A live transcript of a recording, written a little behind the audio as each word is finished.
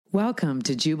Welcome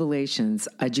to Jubilations,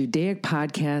 a Judaic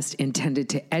podcast intended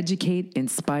to educate,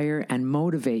 inspire, and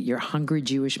motivate your hungry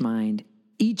Jewish mind.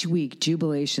 Each week,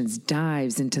 Jubilations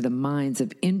dives into the minds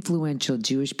of influential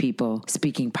Jewish people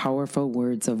speaking powerful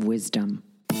words of wisdom.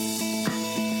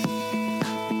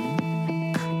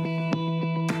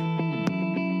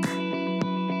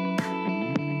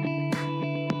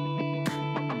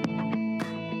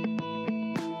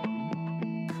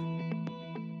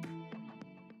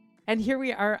 And here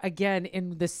we are again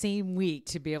in the same week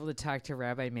to be able to talk to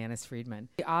Rabbi Manis Friedman,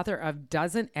 the author of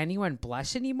Doesn't Anyone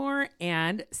Blush Anymore?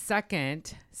 And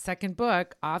second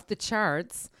book, off the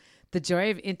charts, The Joy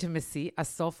of Intimacy, A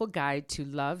Soulful Guide to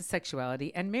Love,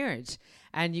 Sexuality, and Marriage.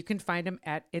 And you can find him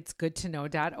at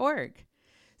itsgoodtoknow.org.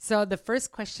 So the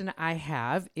first question I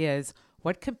have is,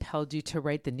 what compelled you to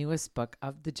write the newest book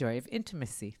of The Joy of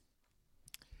Intimacy?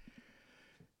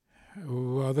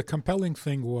 Well, the compelling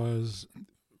thing was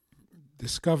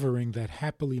discovering that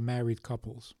happily married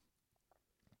couples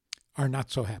are not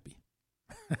so happy.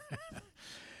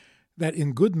 That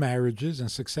in good marriages and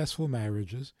successful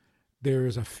marriages, there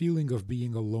is a feeling of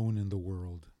being alone in the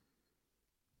world,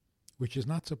 which is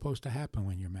not supposed to happen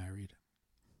when you're married.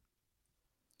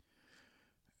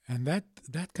 And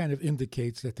that kind of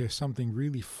indicates that there's something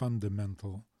really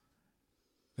fundamental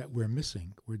that we're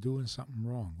missing. We're doing something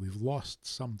wrong. We've lost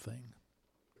something.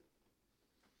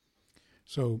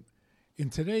 So in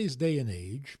today's day and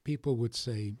age, people would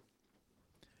say,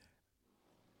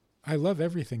 I love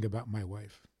everything about my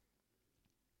wife.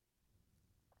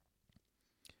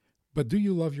 But do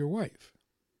you love your wife?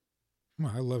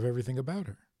 Well, I love everything about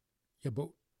her. Yeah, but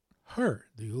her,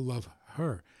 do you love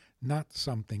her? Not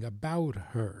something about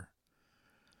her.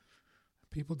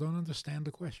 People don't understand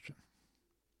the question.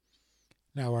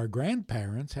 Now, our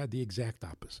grandparents had the exact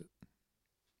opposite.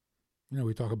 You know,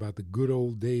 we talk about the good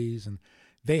old days, and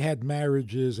they had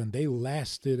marriages, and they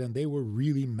lasted, and they were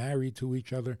really married to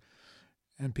each other.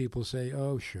 And people say,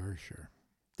 oh, sure.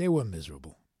 They were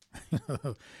miserable.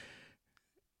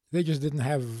 They just didn't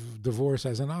have divorce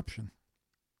as an option.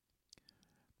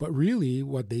 But really,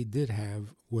 what they did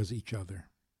have was each other.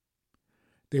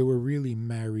 They were really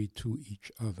married to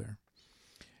each other.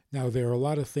 Now, there are a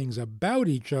lot of things about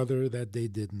each other that they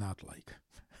did not like.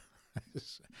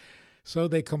 So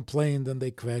they complained and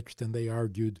they kvetched and they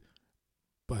argued.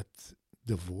 But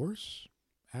divorce?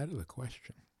 Out of the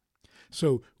question.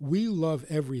 So we love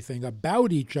everything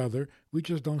about each other. We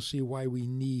just don't see why we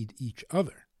need each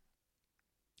other.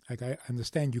 Like, I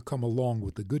understand you come along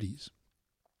with the goodies.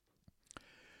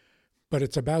 But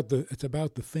it's about the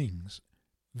things.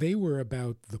 They were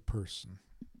about the person.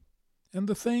 And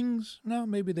the things, no,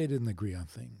 maybe they didn't agree on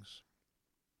things.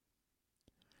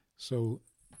 So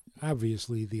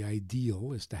obviously the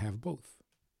ideal is to have both.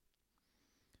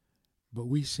 But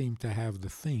we seem to have the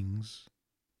things,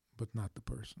 but not the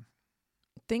person.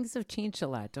 Things have changed a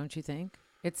lot, don't you think?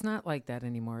 It's not like that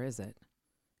anymore, is it?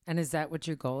 And is that what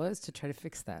your goal is, to try to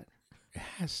fix that? It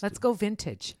has Let's to. go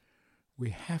vintage. We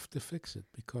have to fix it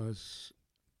because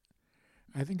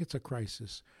I think it's a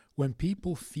crisis. When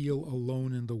people feel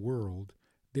alone in the world,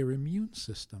 their immune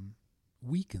system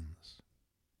weakens.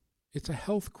 It's a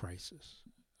health crisis,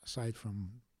 aside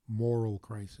from moral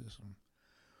crisis.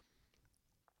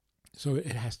 So it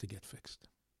has to get fixed.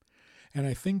 And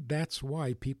I think that's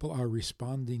why people are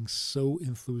responding so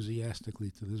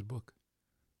enthusiastically to this book.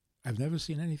 I've never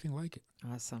seen anything like it.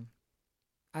 Awesome.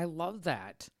 I love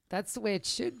that. That's the way it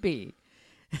should be.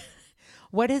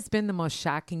 What has been the most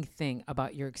shocking thing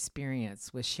about your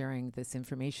experience with sharing this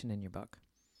information in your book?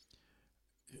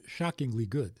 Shockingly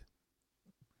good.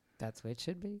 That's the way it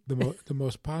should be. The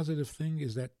most positive thing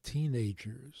is that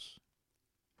teenagers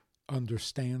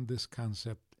understand this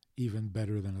concept even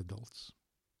better than adults.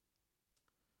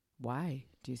 Why,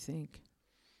 do you think?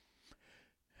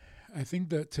 I think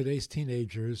that today's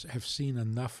teenagers have seen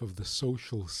enough of the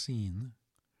social scene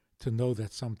to know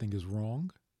that something is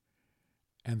wrong,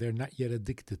 and they're not yet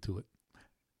addicted to it.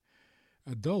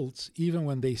 Adults, even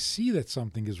when they see that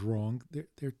something is wrong,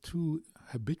 they're too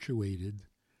habituated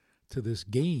to this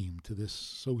game, to this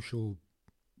social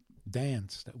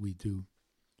dance that we do,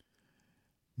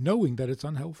 knowing that it's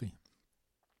unhealthy.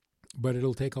 But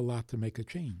it'll take a lot to make a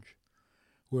change.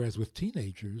 Whereas with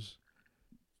teenagers,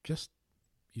 just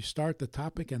you start the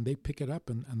topic and they pick it up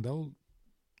and they'll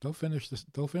finish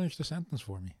the sentence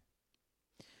for me.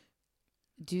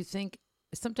 Do you think,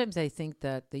 sometimes I think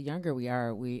that the younger we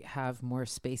are, we have more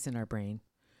space in our brain.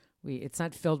 It's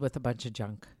not filled with a bunch of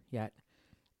junk yet.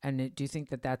 And do you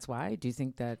think that that's why? Do you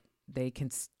think that they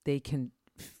can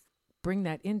bring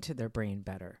that into their brain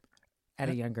better at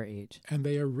a younger age? And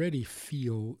they already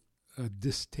feel a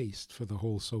distaste for the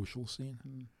whole social scene.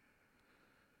 Mm.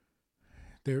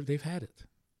 They've had it.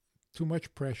 Too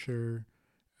much pressure.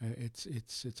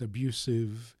 It's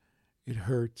abusive. It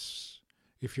hurts.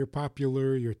 If you're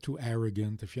popular, you're too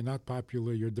arrogant. If you're not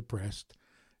popular, you're depressed.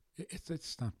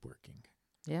 It's not working.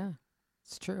 Yeah,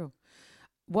 it's true.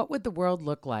 What would the world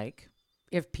look like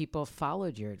if people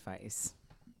followed your advice?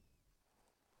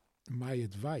 My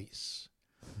advice,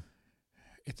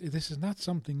 this is not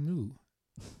something new.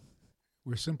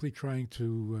 We're simply trying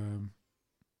to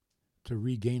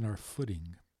regain our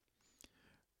footing.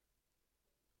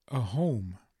 A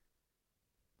home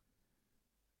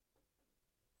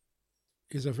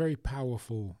is a very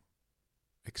powerful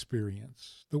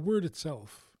experience. The word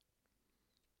itself,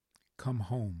 come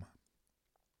home.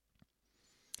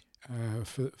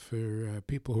 For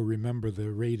people who remember the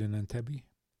raid in Entebbe,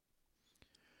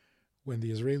 when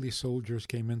the Israeli soldiers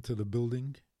came into the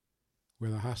building where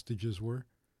the hostages were,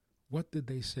 what did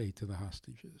they say to the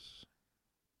hostages?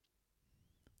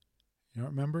 You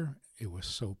don't remember? It was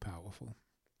so powerful.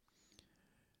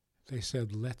 They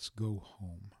said, let's go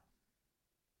home.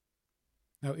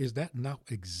 Now, is that not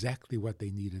exactly what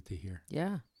they needed to hear?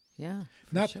 Yeah,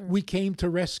 Not, sure. we came to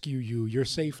rescue you, you're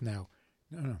safe now.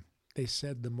 No. They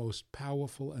said the most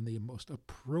powerful and the most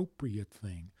appropriate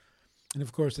thing. And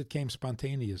of course, it came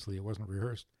spontaneously. It wasn't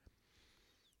rehearsed.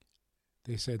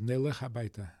 They said, Nelech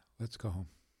habayta, let's go home.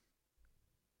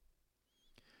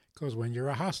 Because when you're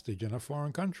a hostage in a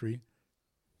foreign country,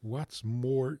 what's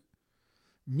more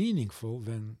meaningful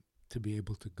than to be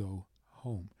able to go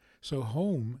home? So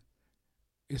home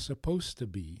is supposed to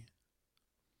be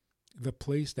the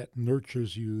place that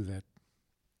nurtures you.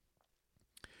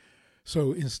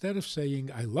 So instead of saying,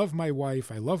 I love my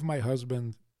wife, I love my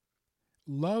husband,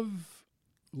 love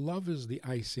is the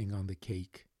icing on the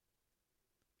cake.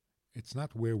 It's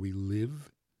not where we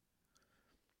live.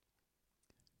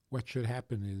 What should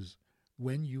happen is,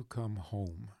 when you come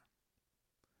home,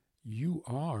 you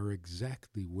are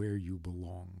exactly where you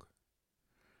belong.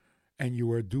 And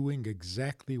you are doing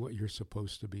exactly what you're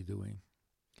supposed to be doing.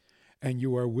 And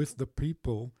you are with the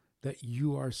people that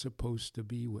you are supposed to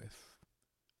be with.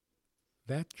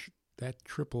 That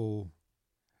triple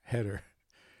header,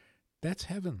 that's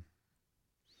heaven.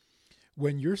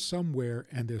 When you're somewhere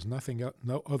and there's nothing else,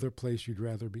 no other place you'd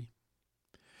rather be,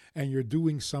 and you're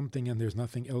doing something and there's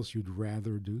nothing else you'd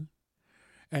rather do,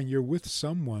 and you're with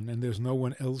someone and there's no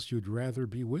one else you'd rather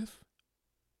be with,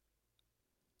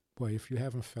 boy, if you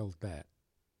haven't felt that.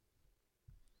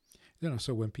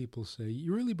 So when people say,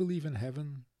 you really believe in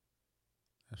heaven?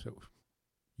 I said,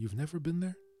 you've never been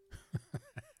there?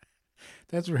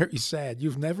 That's very sad.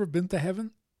 You've never been to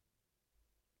heaven?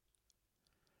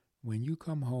 When you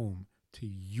come home to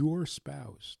your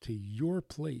spouse, to your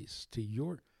place,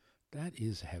 that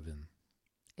is heaven.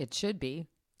 It should be.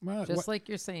 Well, just like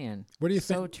you're saying. What do you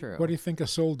so think? True. What do you think a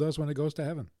soul does when it goes to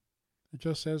heaven? It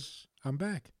just says, I'm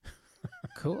back.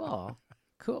 Cool.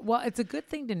 Well, it's a good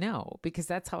thing to know, because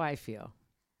that's how I feel.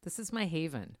 This is my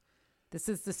haven. This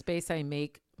is the space I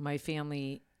make my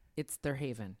family. It's their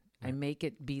haven. Right. I make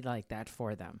it be like that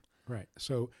for them. Right.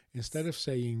 So instead of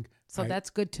saying... So that's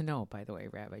good to know, by the way,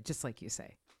 Rabbi, just like you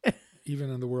say.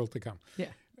 Even in the world to come.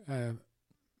 Yeah.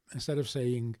 Instead of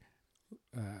saying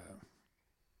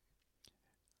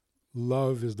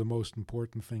love is the most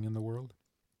important thing in the world,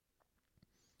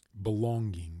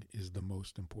 belonging is the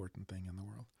most important thing in the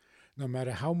world. No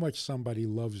matter how much somebody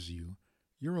loves you,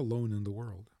 you're alone in the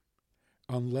world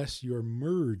unless you're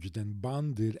merged and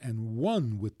bonded and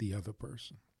one with the other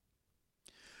person.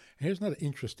 And here's another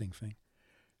interesting thing.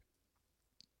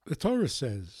 The Torah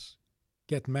says,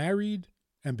 get married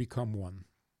and become one.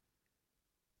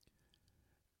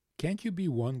 Can't you be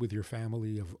one with your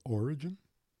family of origin?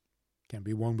 Can't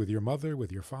be one with your mother,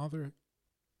 with your father?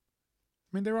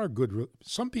 I mean, there are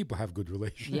some people have good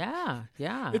relationships.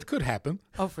 Yeah. It could happen.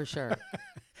 Oh, for sure.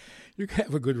 You can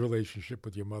have a good relationship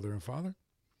with your mother and father,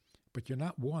 but you're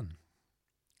not one,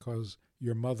 because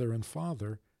your mother and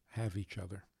father have each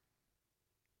other.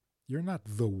 You're not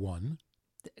the one.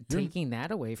 Taking that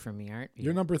away from me, aren't you?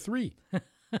 You're number 3.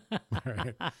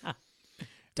 Right.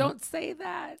 Don't say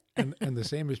that. and the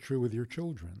same is true with your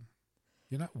children.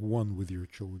 You're not one with your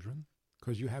children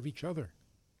because you have each other.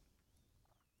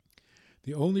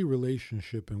 The only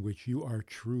relationship in which you are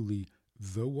truly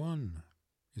the one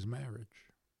is marriage.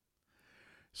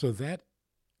 So that,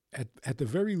 at the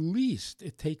very least,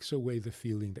 it takes away the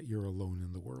feeling that you're alone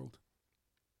in the world.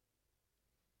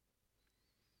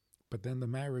 But then the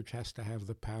marriage has to have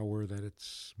the power that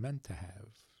it's meant to have.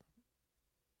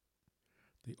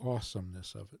 The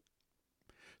awesomeness of it.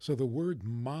 So the word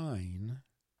mine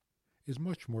is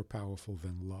much more powerful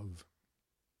than love.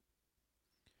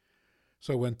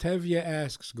 So when Tevye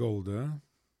asks Golda,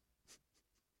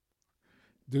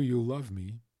 "Do you love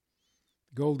me?"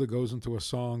 Golda goes into a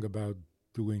song about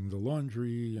doing the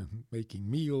laundry and making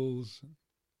meals.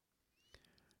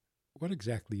 What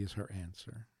exactly is her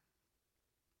answer?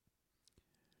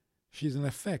 She's in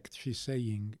effect, she's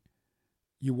saying,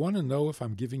 "You want to know if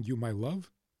I'm giving you my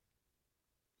love?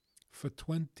 For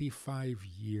 25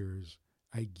 years,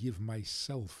 I give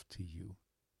myself to you.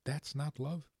 That's not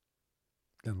love?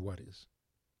 Then what is?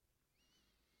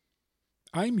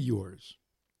 I'm yours.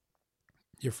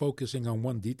 You're focusing on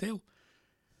one detail?"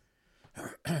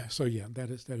 So yeah, that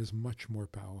is much more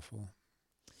powerful.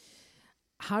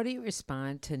 How do you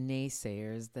respond to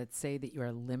naysayers that say that you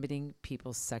are limiting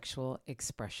people's sexual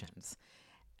expressions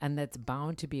and that's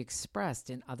bound to be expressed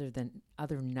in other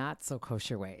not so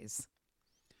kosher ways?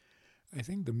 I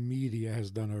think the media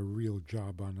has done a real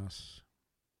job on us.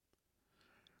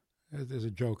 There's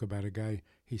a joke about a guy,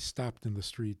 he's stopped in the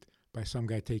street by some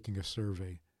guy taking a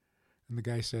survey. And the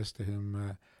guy says to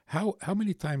him, how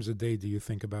many times a day do you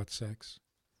think about sex?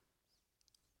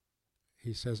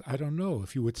 He says, "I don't know.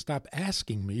 If you would stop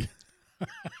asking me."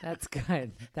 That's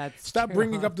good. That's Stop true.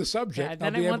 bringing up the subject. Yeah,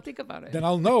 then I won't think about it. Then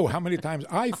I'll know how many times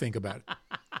I think about it.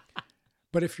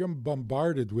 But if you're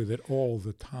bombarded with it all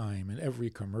the time in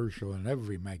every commercial and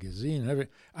every magazine,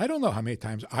 I don't know how many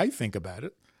times I think about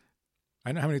it.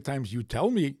 I know how many times you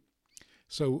tell me.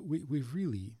 So we've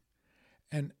really,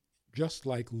 and just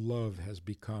like love has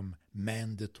become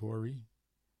mandatory,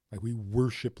 like we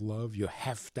worship love, you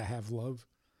have to have love,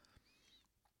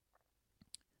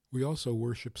 we also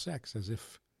worship sex as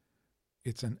if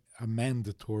it's a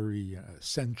mandatory,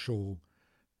 essential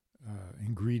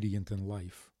ingredient in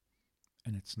life.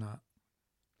 And it's not.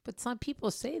 But some people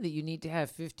say that you need to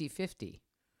have 50-50.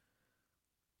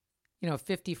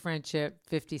 50 friendship,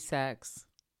 50 sex.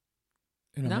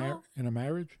 In a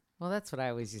marriage? Well, that's what I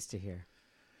always used to hear.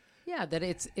 Yeah, that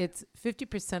it's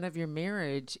 50% of your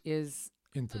marriage is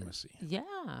intimacy.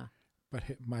 Yeah. But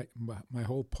my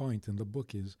whole point in the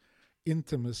book is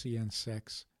intimacy and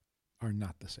sex are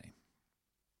not the same.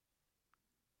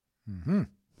 Mm-hmm.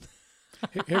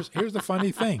 Here's the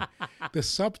funny thing. The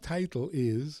subtitle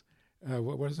is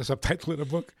what is the subtitle of the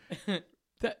book?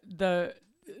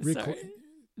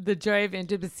 The Joy of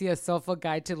Intimacy: A Soulful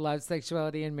Guide to Love,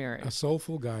 Sexuality, and Marriage. A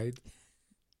soulful guide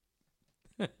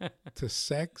to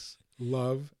sex,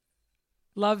 love,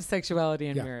 sexuality,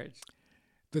 and marriage.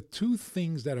 The two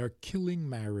things that are killing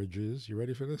marriages. You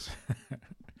ready for this?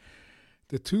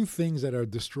 The two things that are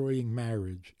destroying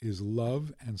marriage is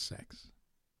love and sex.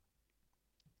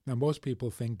 Now, most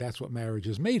people think that's what marriage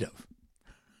is made of.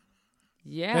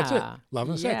 Yeah. That's it. Love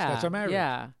and sex. That's a marriage.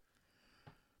 Yeah.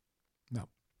 No.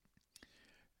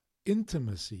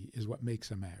 Intimacy is what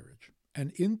makes a marriage.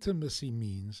 And intimacy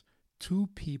means two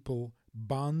people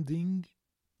bonding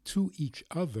to each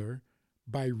other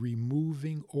by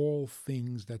removing all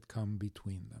things that come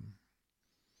between them.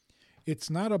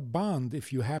 It's not a bond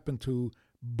if you happen to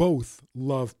both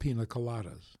love pina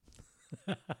coladas.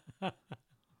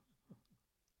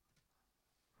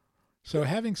 So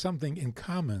having something in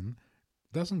common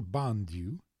doesn't bond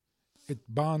you. It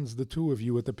bonds the two of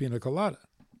you with the pina colada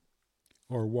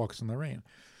or walks in the rain.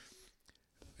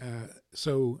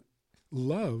 So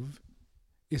love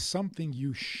is something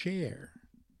you share.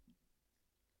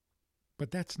 But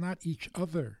that's not each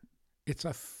other. It's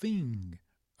a thing,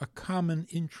 a common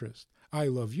interest. I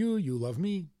love you, you love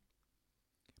me.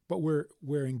 But we're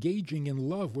engaging in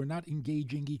love. We're not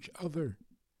engaging each other.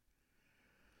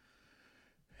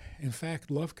 In fact,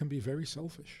 love can be very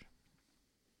selfish.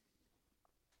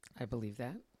 I believe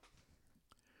that.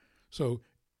 So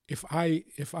if I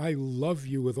love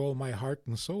you with all my heart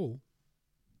and soul,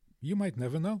 you might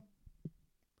never know.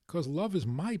 Because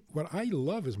what I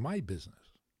love is my business.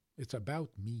 It's about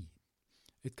me.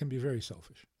 It can be very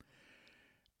selfish.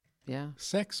 Yeah.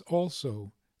 Sex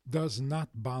also does not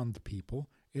bond people.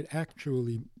 It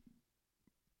actually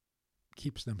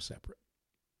keeps them separate.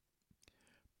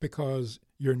 Because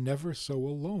you're never so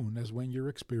alone as when you're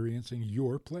experiencing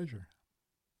your pleasure.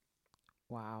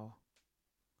 Wow.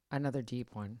 Another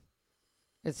deep one.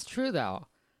 It's true, though.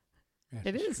 Yes,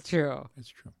 it is true. It's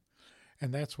true.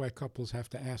 And that's why couples have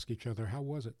to ask each other, how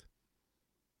was it?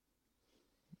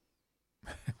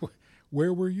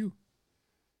 Where were you?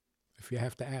 If you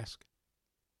have to ask.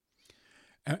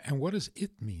 And what does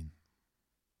it mean?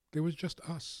 There was just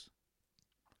us.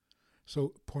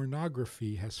 So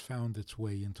pornography has found its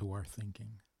way into our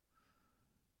thinking.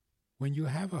 When you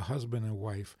have a husband and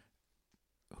wife,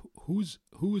 who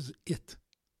is it?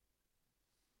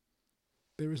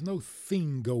 There is no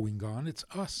thing going on. It's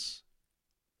us.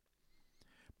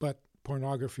 But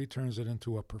Pornography turns it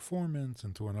into a performance,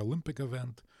 into an Olympic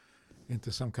event,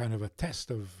 into some kind of a test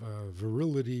of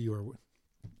virility, or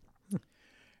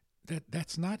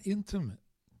that's not intimate.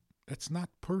 That's not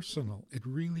personal. It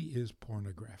really is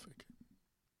pornographic.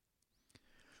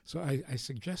 So I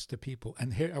suggest to people,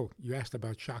 and here, you asked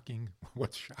about shocking.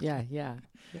 What's shocking? Yeah.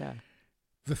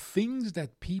 The things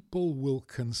that people will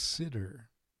consider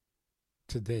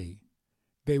today,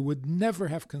 they would never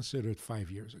have considered 5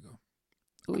 years ago.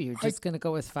 Oh, you're just going to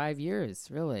go with 5 years,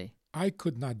 really? I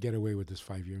could not get away with this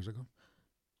 5 years ago.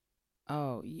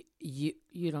 Oh,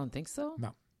 you don't think so?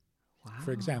 No. Wow.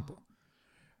 For example,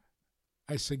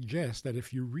 I suggest that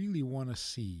if you really want to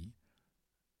see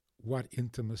what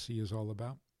intimacy is all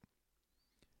about,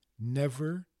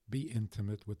 never be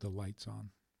intimate with the lights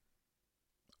on.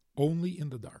 Only in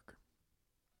the dark.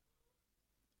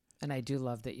 And I do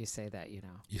love that you say that, you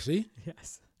know. You see?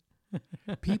 Yes.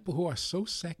 People who are so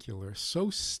secular, so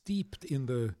steeped in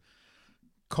the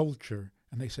culture,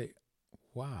 and they say,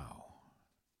 wow,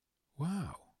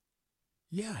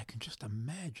 yeah, I can just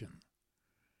imagine.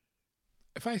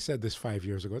 If I said this 5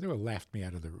 years ago, they would have laughed me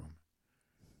out of the room.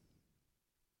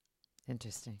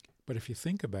 Interesting. But if you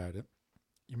think about it,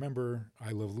 you remember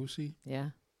I Love Lucy?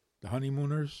 Yeah. The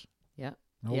Honeymooners? Yeah.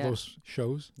 And all those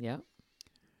shows? Yeah.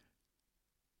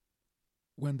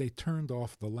 When they turned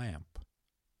off the lamp,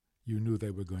 you knew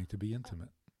they were going to be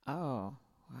intimate. Oh,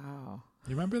 wow.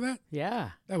 You remember that? Yeah.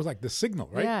 That was like the signal,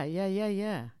 right?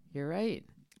 Yeah. You're right.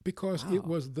 Because it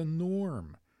was the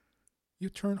norm. You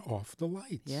turn off the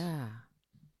lights. Yeah.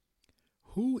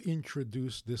 Who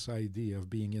introduced this idea of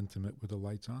being intimate with the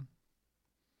lights on?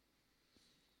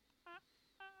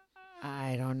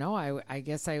 I don't know. I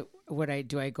guess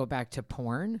do I go back to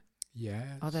porn? Yes.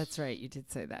 Oh, that's right. You did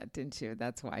say that, didn't you?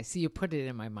 That's why. See, you put it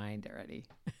in my mind already.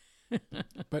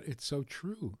 But it's so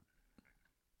true.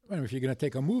 Well, if you're going to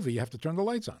take a movie, you have to turn the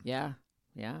lights on. Yeah.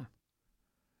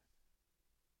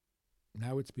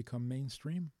 Now it's become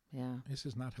mainstream. Yeah. This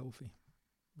is not healthy.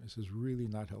 This is really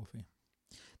not healthy.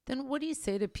 Then what do you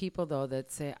say to people, though,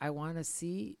 that say, I want to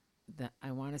see him,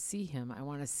 I want to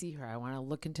see her, I want to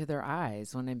look into their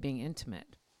eyes when I'm being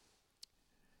intimate?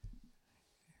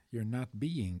 You're not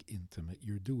being intimate.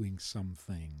 You're doing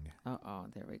something. Oh,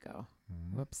 there we go.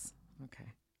 Whoops.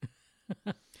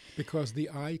 Okay. Because the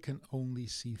eye can only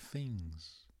see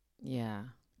things. Yeah.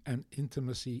 And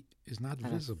intimacy is not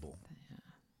visible.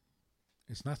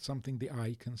 It's not something the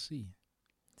eye can see.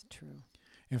 It's true.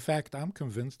 In fact, I'm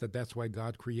convinced that that's why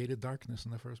God created darkness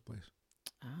in the first place.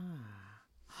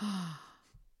 Ah.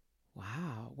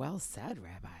 Wow. Well said,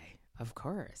 Rabbi. Of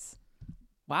course.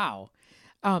 Wow.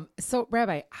 So,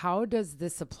 Rabbi, how does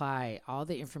this apply, all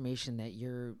the information that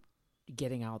you're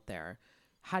getting out there?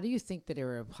 How do you think that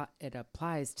it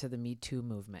applies to the Me Too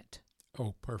movement?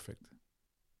 Oh, perfect.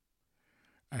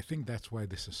 I think that's why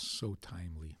this is so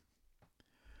timely.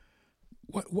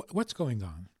 What's going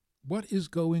on? What is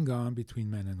going on between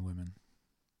men and women?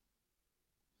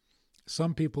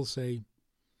 Some people say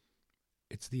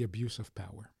it's the abuse of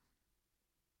power.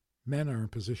 Men are in a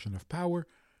position of power,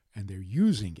 and they're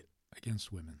using it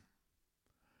against women.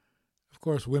 Of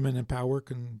course, women in power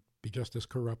can be just as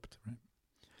corrupt, right?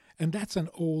 And that's an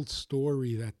old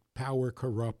story, that power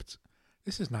corrupts.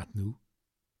 This is not new.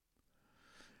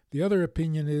 The other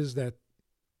opinion is that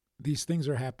these things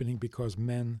are happening because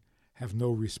men have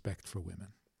no respect for women.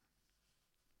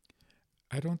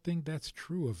 I don't think that's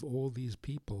true of all these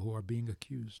people who are being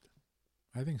accused.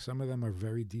 I think some of them are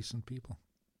very decent people.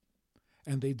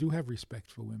 And they do have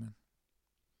respect for women.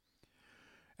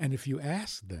 And if you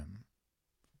ask them,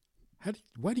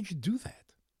 why did you do that?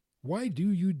 Why do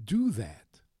you do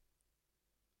that?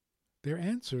 Their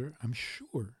answer, I'm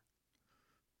sure,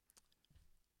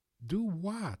 do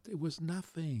what? It was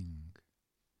nothing.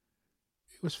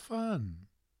 It was fun.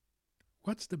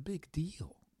 What's the big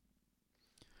deal?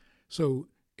 So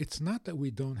it's not that we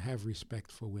don't have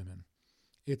respect for women.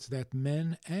 It's that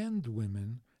men and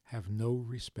women have no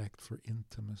respect for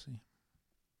intimacy.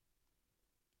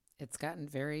 It's gotten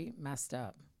very messed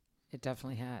up. It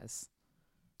definitely has.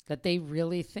 That they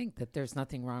really think that there's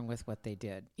nothing wrong with what they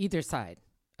did. Either side,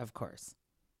 of course.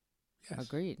 Yes.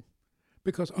 Agreed.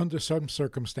 Because under some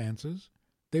circumstances,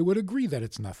 they would agree that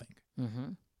it's nothing. Mm-hmm.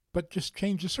 But just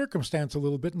change the circumstance a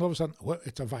little bit, and all of a sudden,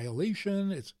 it's a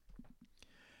violation.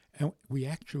 And we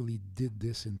actually did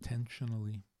this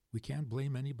intentionally. We can't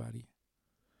blame anybody.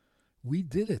 We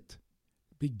did it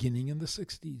beginning in the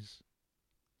 60s.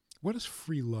 What does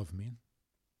free love mean?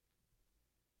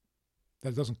 That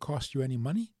it doesn't cost you any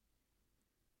money?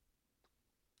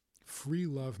 Free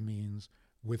love means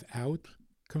without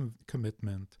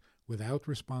commitment, without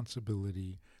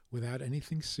responsibility, without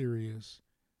anything serious,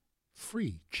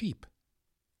 free, cheap.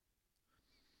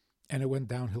 And it went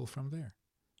downhill from there.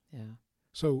 Yeah.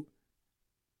 So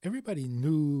everybody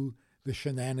knew the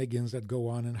shenanigans that go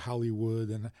on in Hollywood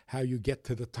and how you get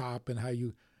to the top and how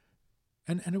you...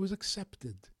 And it was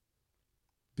accepted.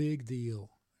 Big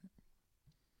deal.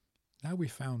 Now we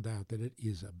found out that it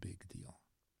is a big deal.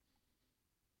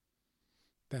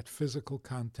 That physical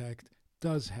contact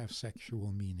does have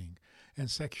sexual meaning. And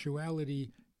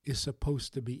sexuality is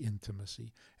supposed to be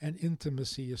intimacy. And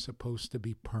intimacy is supposed to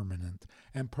be permanent.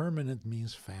 And permanent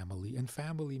means family. And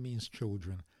family means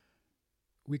children.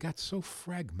 We got so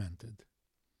fragmented.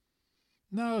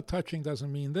 No, touching doesn't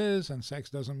mean this, and sex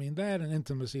doesn't mean that, and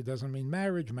intimacy doesn't mean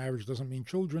marriage. Marriage doesn't mean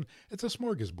children. It's a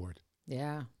smorgasbord.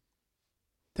 Yeah.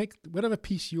 Take whatever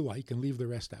piece you like and leave the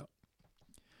rest out.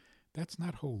 That's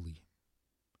not holy.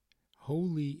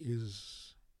 Holy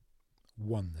is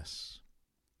oneness.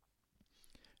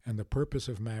 And the purpose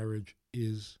of marriage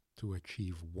is to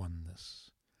achieve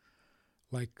oneness.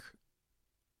 Like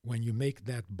when you make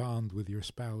that bond with your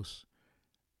spouse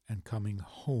and coming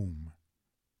home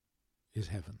is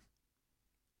heaven.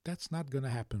 That's not going to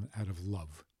happen out of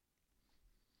love.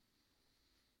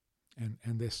 And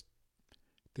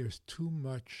there's too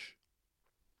much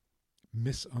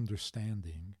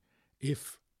misunderstanding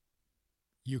if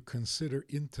you consider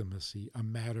intimacy a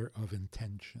matter of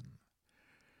intention.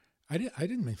 I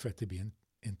didn't mean for it to be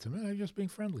intimate. I was just being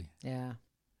friendly. Yeah.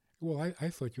 Well, I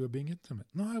thought you were being intimate.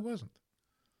 No, I wasn't.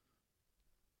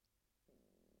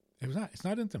 It was not. It's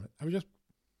not intimate. I was just...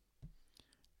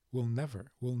 We'll never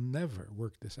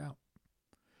work this out.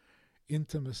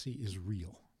 Intimacy is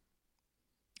real.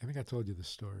 I think I told you this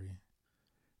story.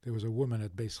 There was a woman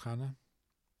at Beis Chana.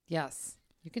 Yes.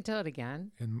 You can tell it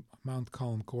again. In Mount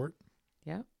Column Court.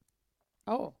 Yeah.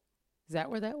 Oh, is that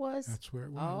where that was? That's where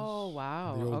it was. Oh,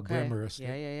 wow. The old okay. Bremer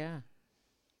estate. Yeah.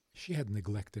 She had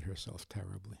neglected herself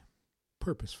terribly,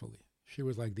 purposefully. She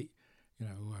was like the,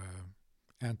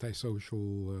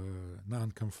 antisocial,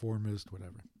 nonconformist,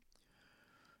 whatever.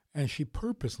 And she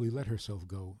purposely let herself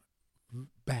go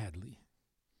badly.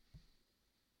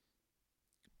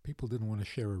 People didn't want to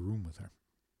share a room with her.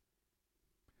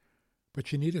 But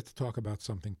she needed to talk about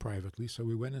something privately, so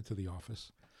we went into the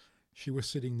office. She was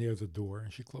sitting near the door,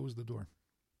 and she closed the door.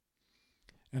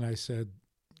 And I said,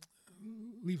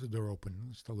 leave the door open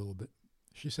just a little bit.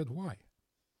 She said, why?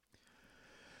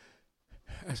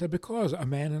 I said, because a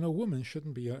man and a woman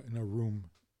shouldn't be in a room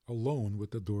alone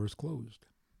with the doors closed.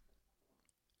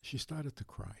 She started to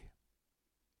cry.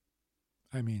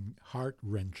 I mean,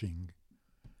 heart-wrenching.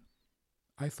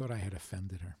 I thought I had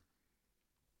offended her.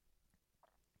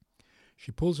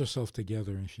 She pulls herself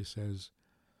together and she says,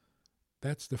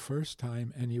 that's the first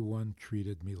time anyone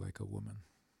treated me like a woman.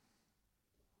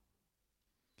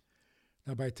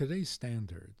 Now, by today's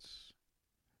standards,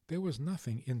 there was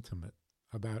nothing intimate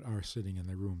about our sitting in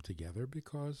the room together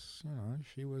because,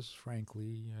 she was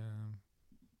frankly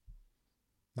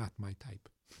not my type.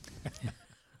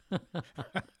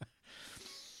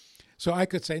 So I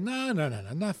could say, no,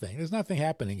 nothing. There's nothing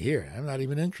happening here. I'm not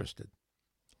even interested.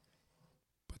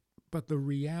 But the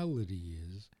reality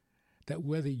is that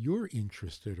whether you're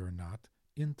interested or not,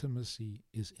 intimacy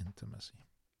is intimacy.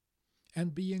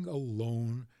 And being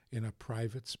alone in a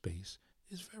private space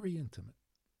is very intimate.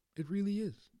 It really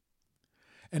is.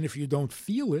 And if you don't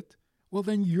feel it, well,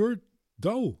 then you're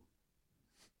dull.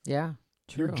 Yeah,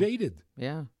 true. You're jaded.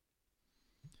 Yeah.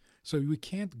 So we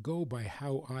can't go by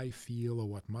how I feel or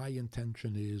what my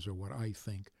intention is or what I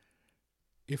think.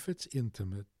 If it's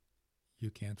intimate,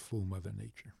 you can't fool Mother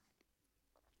Nature.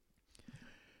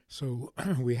 So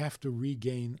we have to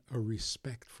regain a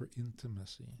respect for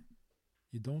intimacy.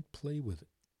 You don't play with it.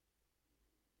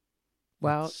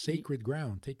 Well, it's sacred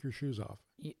ground. Take your shoes off.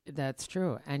 That's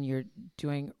true. And you're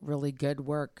doing really good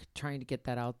work trying to get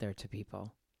that out there to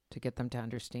people, to get them to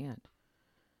understand.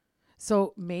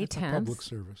 So May 10th. A public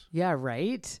service. Yeah,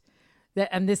 right.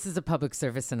 And this is a public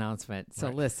service announcement. So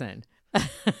listen.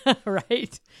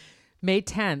 Right. May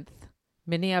 10th,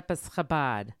 Minneapolis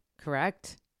Chabad,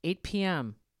 correct? 8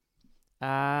 p.m.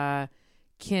 Where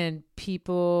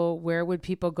would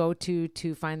people go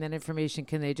to find that information?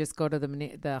 Can they just go to the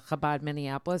Chabad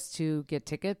Minneapolis to get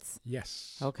tickets?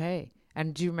 Yes. Okay.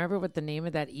 And do you remember what the name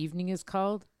of that evening is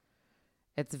called?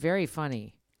 It's very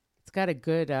funny. It's got a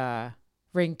good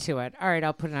ring to it. All right,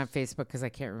 I'll put it on Facebook because I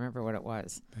can't remember what it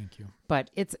was. Thank you. But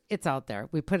it's out there.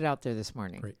 We put it out there this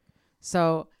morning. Great.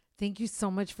 So thank you so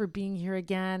much for being here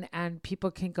again. And people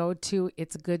can go to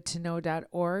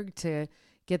itsgoodtoknow.org to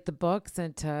get the books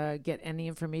and to get any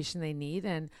information they need.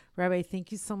 And Rabbi,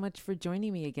 thank you so much for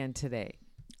joining me again today.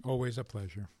 Always a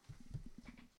pleasure.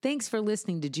 Thanks for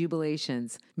listening to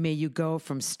Jubilations. May you go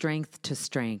from strength to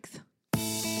strength.